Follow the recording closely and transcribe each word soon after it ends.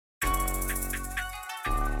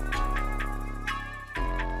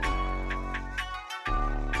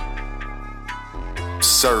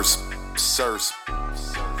Surce, Surce,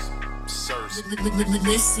 Surce.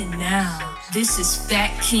 Listen now, this is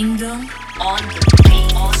Fat Kingdom on the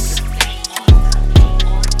beat.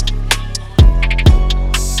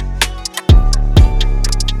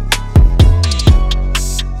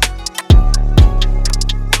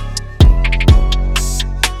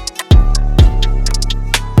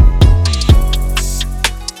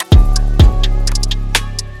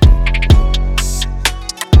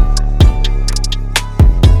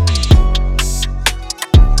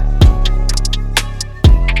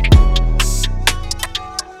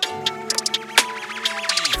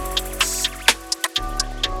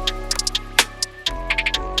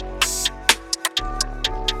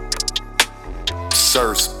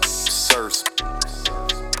 Surce, Surce,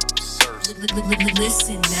 Surce.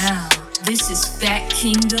 Listen now, this is Fat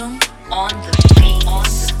Kingdom on the beat.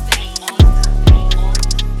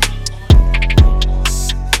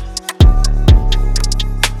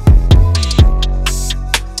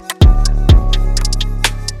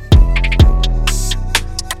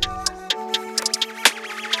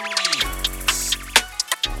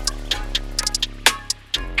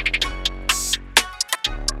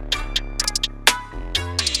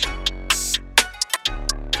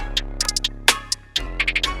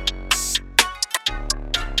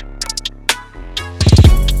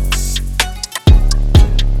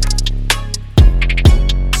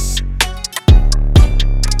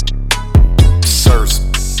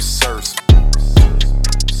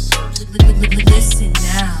 Listen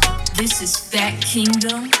now, this is Fat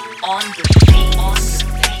Kingdom on the beat.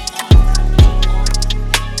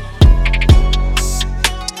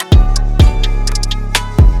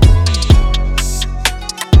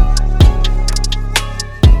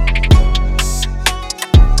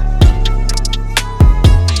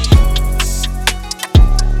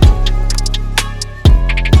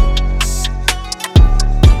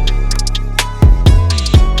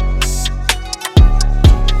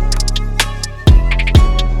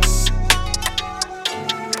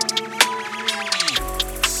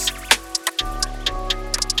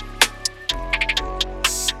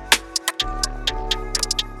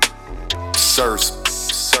 Surce,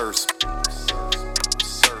 Surce,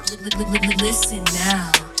 Surce. Listen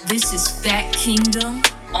now, this is Fat Kingdom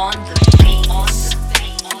on the beat.